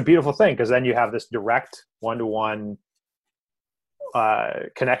 it's a beautiful thing because then you have this direct one-to-one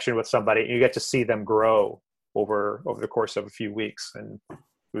connection with somebody, and you get to see them grow over the course of a few weeks. And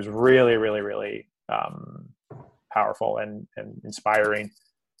it was really, really, really powerful and inspiring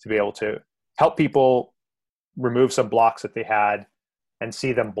to be able to help people remove some blocks that they had and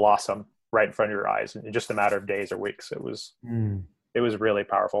see them blossom right in front of your eyes in just a matter of days or weeks. It was was really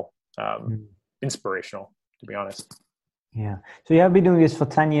powerful, inspirational, to be honest. Yeah. So you have been doing this for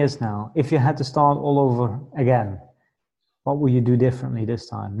 10 years now. If you had to start all over again, what would you do differently this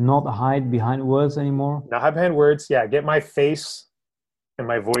time? Not hide behind words anymore? Not hide behind words. Yeah. Get my face and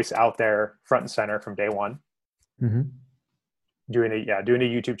my voice out there front and center from day one. Mm-hmm. Doing a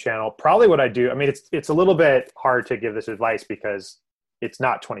YouTube channel. Probably what I do. I mean, it's a little bit hard to give this advice because it's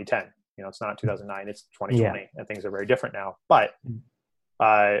not 2010. It's not 2009. It's 2020, and things are very different now. But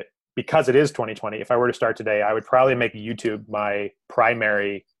because it is 2020, if I were to start today, I would probably make YouTube my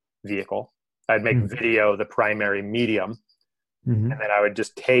primary vehicle. I'd make video the primary medium, and then I would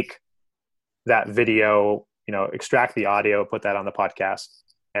just take that video, extract the audio, put that on the podcast,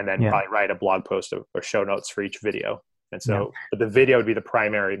 and then probably write a blog post or show notes for each video. And so but the video would be the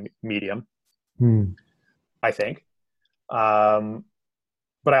primary medium, I think.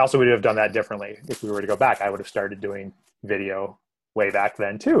 But I also would have done that differently. If we were to go back, I would have started doing video way back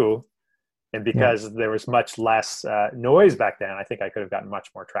then too. And because there was much less noise back then, I think I could have gotten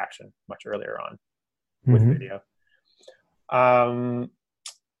much more traction much earlier on with video.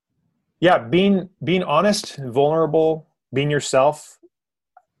 Being honest, vulnerable, being yourself.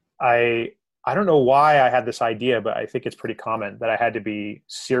 I don't know why I had this idea, but I think it's pretty common that I had to be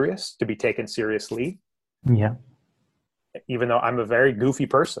serious to be taken seriously. Yeah. Even though I'm a very goofy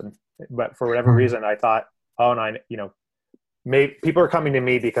person, but for whatever reason, I thought, people are coming to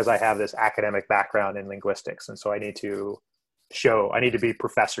me because I have this academic background in linguistics. And so I need to be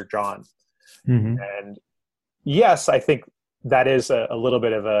Professor John. And yes, I think that is a little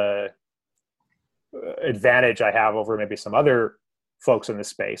bit of a advantage I have over maybe some other folks in this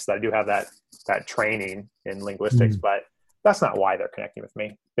space, that I do have that training in linguistics, but that's not why they're connecting with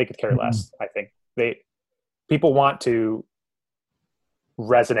me. They could care less. I think people want to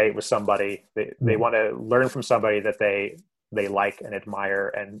resonate with somebody. They want to learn from somebody that they like and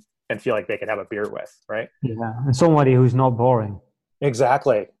admire and feel like they can have a beer with, right? Yeah, and somebody who's not boring.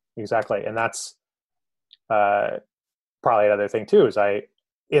 Exactly. And that's probably another thing too, is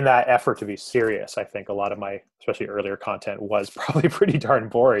in that effort to be serious, I think a lot of my, especially earlier content, was probably pretty darn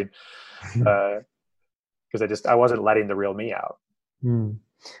boring because I wasn't letting the real me out.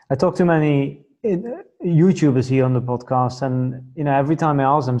 I talk to many YouTubers here on the podcast, and every time I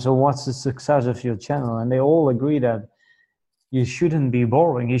ask them, so what's the success of your channel, and they all agree that you shouldn't be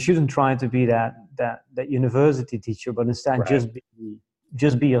boring. You shouldn't try to be that university teacher, but instead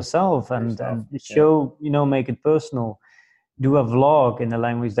just be yourself and show, make it personal. Do a vlog in the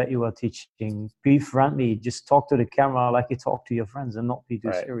language that you are teaching. Be friendly. Just talk to the camera like you talk to your friends, and not be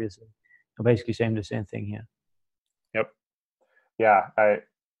too serious. So basically, the same thing here. Yep. Yeah.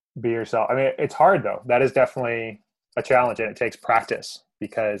 Be yourself. I mean, it's hard though. That is definitely a challenge, and it takes practice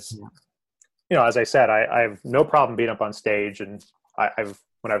because, as I said, I have no problem being up on stage. And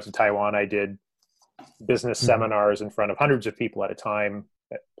when I was in Taiwan, I did business seminars in front of hundreds of people at a time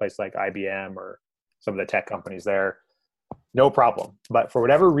at places like IBM or some of the tech companies there. No problem. But for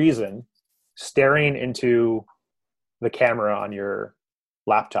whatever reason, staring into the camera on your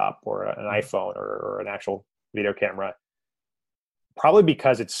laptop or an iPhone or an actual video camera, probably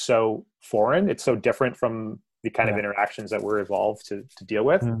because it's so foreign, it's so different from the kind of interactions that we're evolved to deal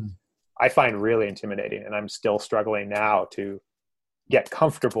with, I find really intimidating. And I'm still struggling now to get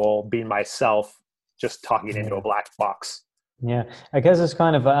comfortable being myself, just talking into a black box. Yeah, I guess it's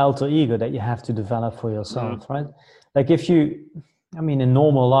kind of an alter ego that you have to develop for yourself, right? Like in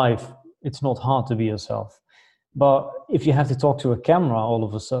normal life, it's not hard to be yourself. But if you have to talk to a camera all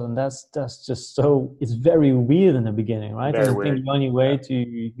of a sudden, that's just so, it's very weird in the beginning, right? Very and I weird. think the only way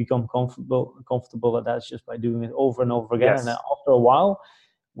to become comfortable at that's just by doing it over and over again. Yes. And then after a while,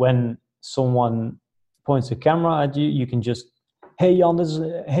 when someone points a camera at you, you can just, hey Jan,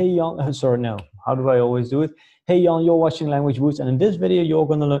 how do I always do it? Hey Jan, you're watching Language Boost, and in this video you're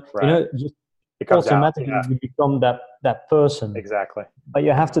going to learn, just automatically you become that person. Exactly. But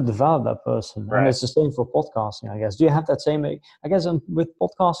you have to develop that person. Right. And it's the same for podcasting, I guess. Do you have that same, I guess with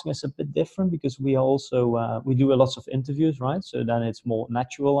podcasting it's a bit different because we also, we do a lot of interviews, right? So then it's more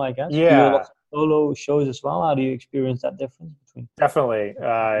natural, I guess. Yeah. Do you do a lot of solo shows as well? How do you experience that difference between? Definitely.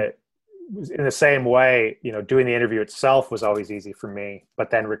 In the same way, doing the interview itself was always easy for me,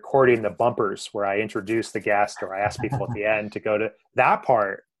 but then recording the bumpers where I introduce the guest or I ask people at the end to go to that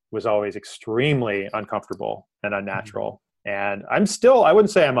part was always extremely uncomfortable and unnatural. And I wouldn't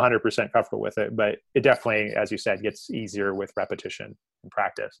say I'm 100% comfortable with it, but it definitely, as you said, gets easier with repetition and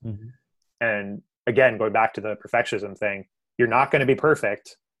practice. And again, going back to the perfectionism thing, you're not going to be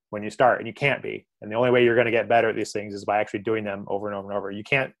perfect when you start, and you can't be. And the only way you're going to get better at these things is by actually doing them over and over and over. You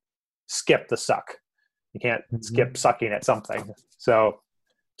can't skip the suck. You can't skip sucking at something. So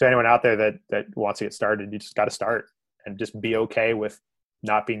to anyone out there that wants to get started, you just got to start and just be okay with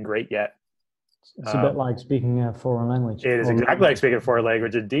not being great yet. It's a bit like speaking a foreign language. It is exactly like speaking a foreign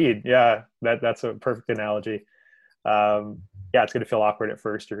language. Indeed. Yeah. That's a perfect analogy. Yeah, it's going to feel awkward at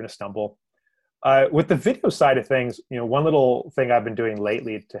first. You're going to stumble. With the video side of things, one little thing I've been doing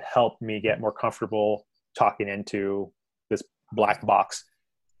lately to help me get more comfortable talking into this black box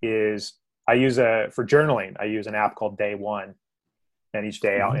is for journaling, I use an app called Day One. And each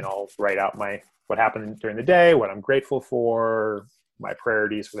day I'll write out what happened during the day, what I'm grateful for, my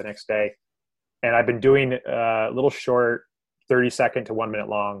priorities for the next day. And I've been doing little short 30-second to 1 minute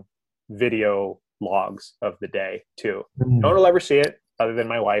long video logs of the day too. No one will ever see it other than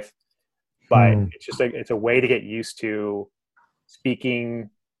my wife, but it's a way to get used to speaking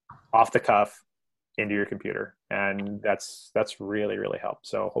off the cuff into your computer. And that's really, really helped.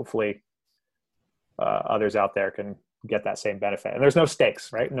 So hopefully others out there can get that same benefit. And there's no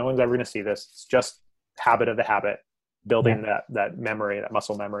stakes, right? No one's ever going to see this. It's just habit of the habit, building that memory, that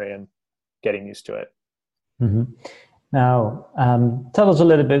muscle memory, and getting used to it. Now, tell us a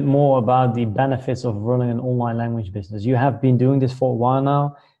little bit more about the benefits of running an online language business. You have been doing this for a while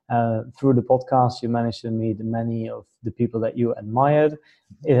now. Through the podcast, you managed to meet many of the people that you admired.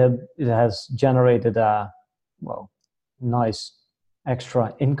 It has generated a nice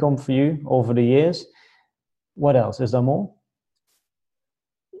extra income for you over the years. What else? Is there more?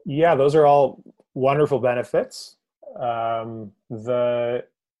 Yeah, those are all wonderful benefits.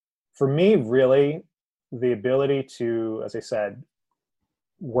 For me, really, the ability to, as I said,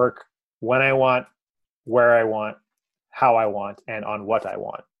 work when I want, where I want, how I want, and on what I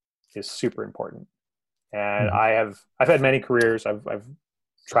want is super important. And I've had many careers. I've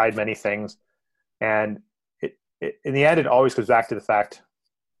tried many things, and in the end, it always goes back to the fact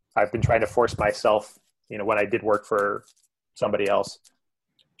I've been trying to force myself. When I did work for somebody else,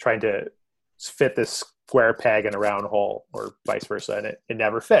 trying to fit this square peg in a round hole, or vice versa, and it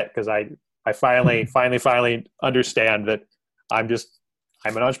never fit because I finally understand that I'm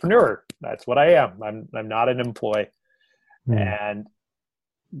an entrepreneur. That's what I am. I'm not an employee. And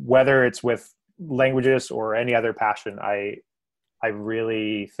whether it's with languages or any other passion, I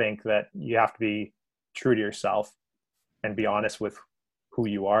really think that you have to be true to yourself and be honest with who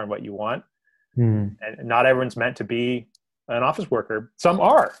you are and what you want. And not everyone's meant to be an office worker. Some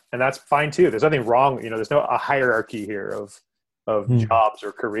are, and that's fine too. There's nothing wrong. There's a hierarchy here of jobs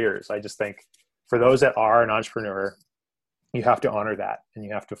or careers. I just think for those that are an entrepreneur, you have to honor that, and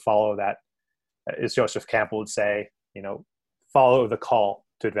you have to follow that. As Joseph Campbell would say, follow the call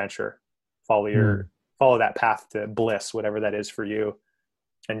to adventure, follow that path to bliss, whatever that is for you.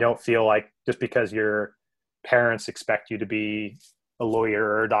 And don't feel like just because your parents expect you to be a lawyer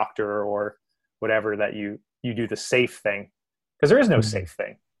or a doctor or whatever, that you do the safe thing, because there is no safe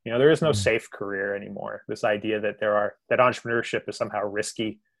thing. There is no safe career anymore. This idea that that entrepreneurship is somehow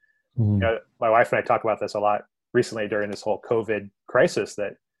risky. My wife and I talk about this a lot recently during this whole COVID crisis,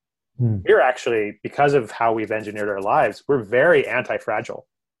 that we're actually, because of how we've engineered our lives, we're very anti-fragile.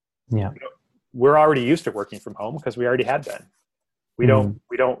 Yeah. We're already used to working from home because we already had been. We don't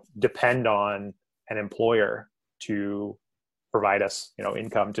depend on an employer to provide us,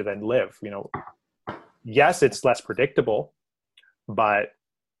 income to then live. Yes, it's less predictable, but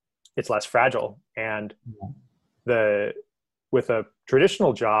it's less fragile. And with a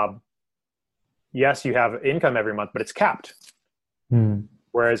traditional job, yes, you have income every month, but it's capped.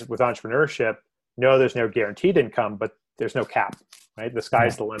 Whereas with entrepreneurship, no, there's no guaranteed income, but there's no cap, right? The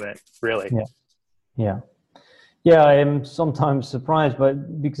sky's the limit, really. Yeah, I am sometimes surprised,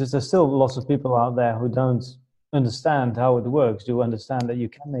 but because there's still lots of people out there who don't understand how it works, do understand that you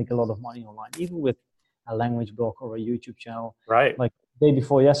can make a lot of money online, even with a language blog or a YouTube channel. Right. Like the day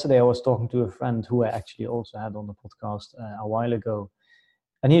before yesterday, I was talking to a friend who I actually also had on the podcast a while ago,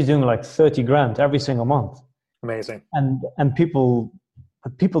 and he's doing like 30 grand every single month. Amazing. And people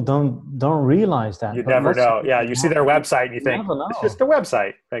don't realize that. You never know. Yeah, you see their website and you think, it's just a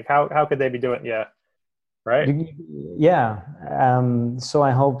website. Like how could they be doing? Yeah. Right. Yeah. So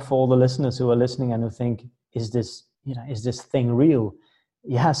I hope for all the listeners who are listening and who think, is this thing real?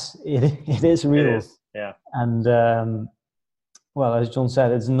 Yes, it is real. It is. Yeah. And as John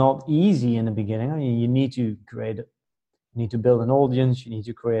said, it's not easy in the beginning. I mean, you need to build an audience. You need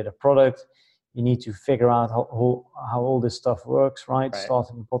to create a product. You need to figure out how all this stuff works, right?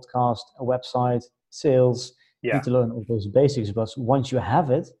 Starting a podcast, a website, sales. You need to learn all those basics. But once you have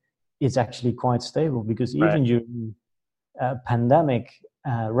it, it's actually quite stable, because even during a pandemic,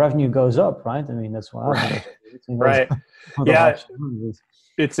 revenue goes up, right? I mean, that's what happened. Right. Yeah.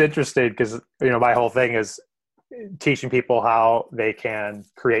 It's interesting because, my whole thing is teaching people how they can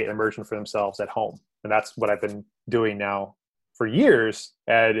create immersion for themselves at home. And that's what I've been doing now for years.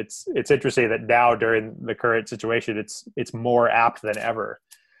 And it's interesting that now during the current situation, it's more apt than ever.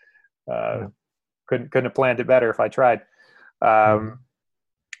 Couldn't have planned it better if I tried.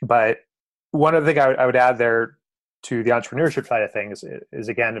 But one other thing I would add there to the entrepreneurship side of things is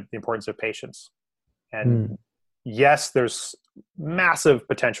again, the importance of patience. And yes, there's massive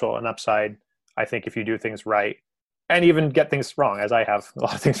potential and upside, I think, if you do things right and even get things wrong, as I have a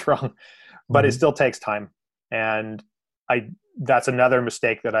lot of things wrong, but it still takes time. And that's another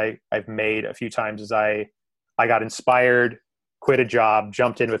mistake that I've made a few times is I got inspired, quit a job,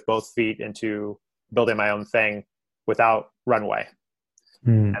 jumped in with both feet into building my own thing without runway.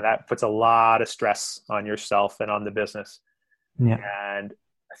 And that puts a lot of stress on yourself and on the business. Yeah. And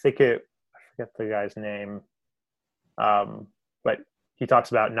I forget the guy's name. But he talks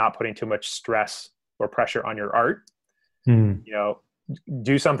about not putting too much stress or pressure on your art.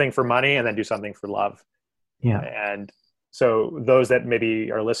 Do something for money and then do something for love. Yeah. And so those that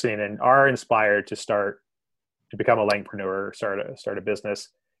maybe are listening and are inspired to become a Langpreneur, start a business.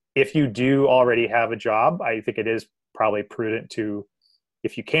 If you do already have a job, I think it is probably prudent to,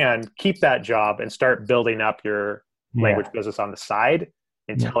 if you can, keep that job and start building up your language business on the side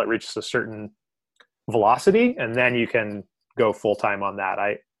until it reaches a certain velocity, and then you can go full time on that.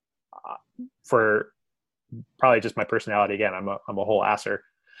 For probably just my personality again, I'm a whole asser.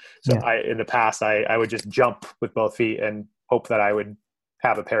 So in the past, I would just jump with both feet and hope that I would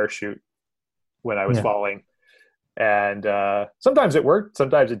have a parachute when I was falling. And sometimes it worked,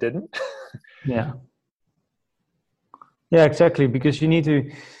 sometimes it didn't. Yeah, exactly. Because you need to,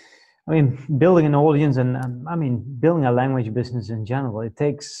 building an audience and building a language business in general, it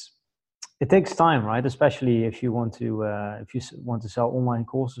takes time, right? Especially if you want to sell online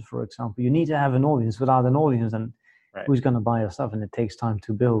courses, for example, you need to have an audience. Without an audience, and who's going to buy your stuff? And it takes time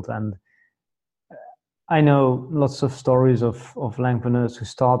to build. And I know lots of stories of Langpreneurs who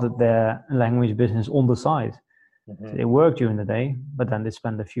started their language business on the side. So they work during the day, but then they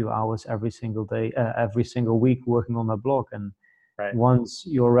spend a few hours every single week working on their blog. And once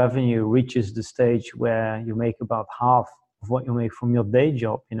your revenue reaches the stage where you make about half of what you make from your day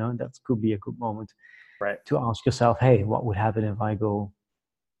job, that could be a good moment to ask yourself, hey, what would happen if I go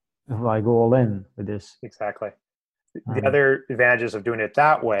all in with this? Exactly. The other advantages of doing it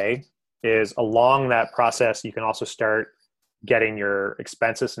that way is along that process, you can also start getting your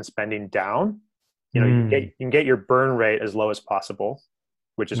expenses and spending down. You can get your burn rate as low as possible,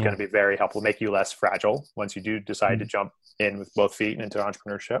 which is going to be very helpful, make you less fragile once you do decide to jump in with both feet into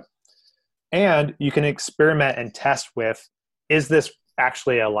entrepreneurship. And you can experiment and test with, is this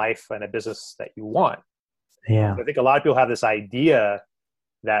actually a life and a business that you want? Yeah. I think a lot of people have this idea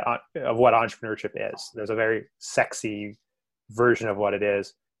of what entrepreneurship is. There's a very sexy version of what it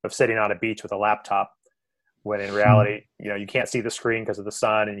is, of sitting on a beach with a laptop, when in reality, you can't see the screen because of the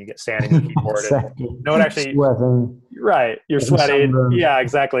sun and you get sand in your keyboard. Exactly. And no one actually, sweating. Right. You're sweating. Yeah,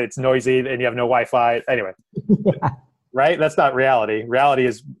 exactly. It's noisy and you have no Wi-Fi. Anyway, right. That's not reality. Reality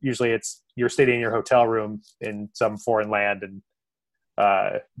is usually you're sitting in your hotel room in some foreign land and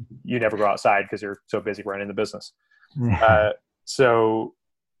you never go outside because you're so busy running the business. So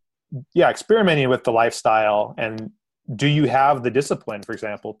experimenting with the lifestyle, and do you have the discipline, for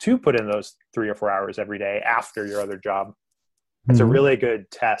example, to put in those 3 or 4 hours every day after your other job? It's a really good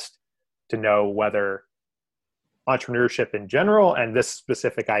test to know whether entrepreneurship in general and this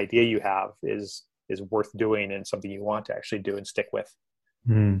specific idea you have is worth doing and something you want to actually do and stick with.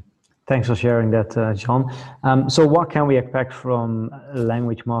 Thanks for sharing that, John. So what can we expect from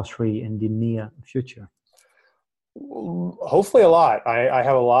language mastery in the near future? Hopefully a lot. I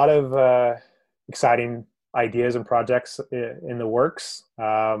have a lot of exciting ideas and projects in the works.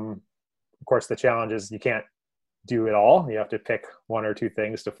 Of course, the challenge is you can't do it all. You have to pick 1 or 2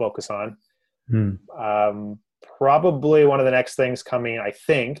 things to focus on. Probably one of the next things coming, I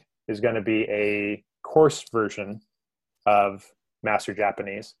think, is going to be a course version of Master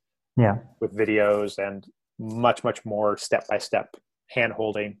Japanese. With videos and much, much more step-by-step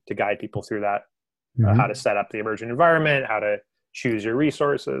hand-holding to guide people through that. How to set up the immersion environment, how to choose your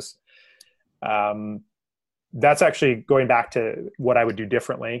resources. That's actually going back to what I would do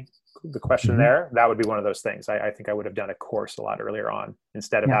differently. The question there, that would be one of those things. I think I would have done a course a lot earlier on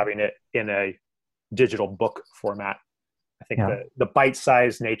instead of having it in a digital book format. I think the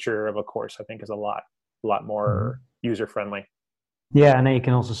bite-sized nature of a course, I think, is a lot more user-friendly. Yeah, and then you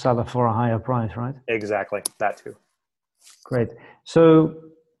can also sell it for a higher price, right? Exactly, that too. Great. So,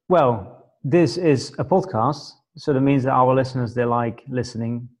 well, this is a podcast, so that means that our listeners, they like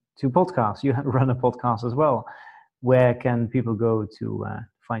listening to podcasts. You run a podcast as well. Where can people go to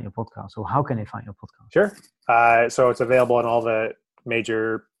find your podcast, or how can they find your podcast? Sure. So it's available in all the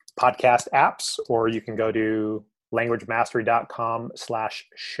major podcast apps, or you can go to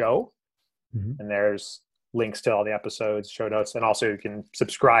languagemastery.com/show. Mm-hmm. And there's links to all the episodes, show notes, and also you can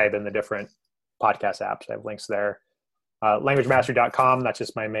subscribe in the different podcast apps. I have links there. Languagemastery.com, that's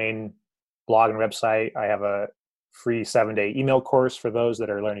just my main blog and website. I have a free 7-day email course for those that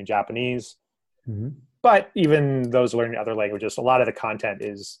are learning Japanese. Mm-hmm. But even those learning other languages, a lot of the content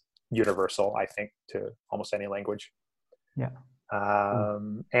is universal, I think, to almost any language. Yeah.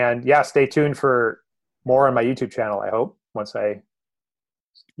 And yeah, stay tuned for more on my YouTube channel, I hope, once I,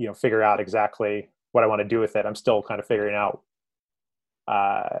 figure out exactly what I want to do with it. I'm still kind of figuring out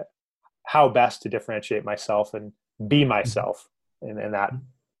how best to differentiate myself and be myself in that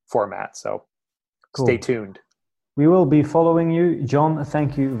format. So cool. Stay tuned. We will be following you. John,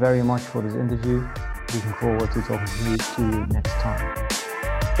 thank you very much for this interview. Looking forward to talking to you next time.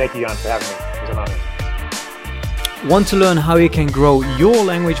 Thank you, Jan, for having me. It was an honor. Want to learn how you can grow your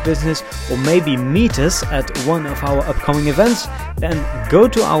language business, or maybe meet us at one of our upcoming events? Then go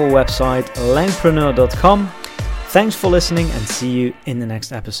to our website, langpreneur.com. Thanks for listening, and see you in the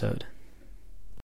next episode.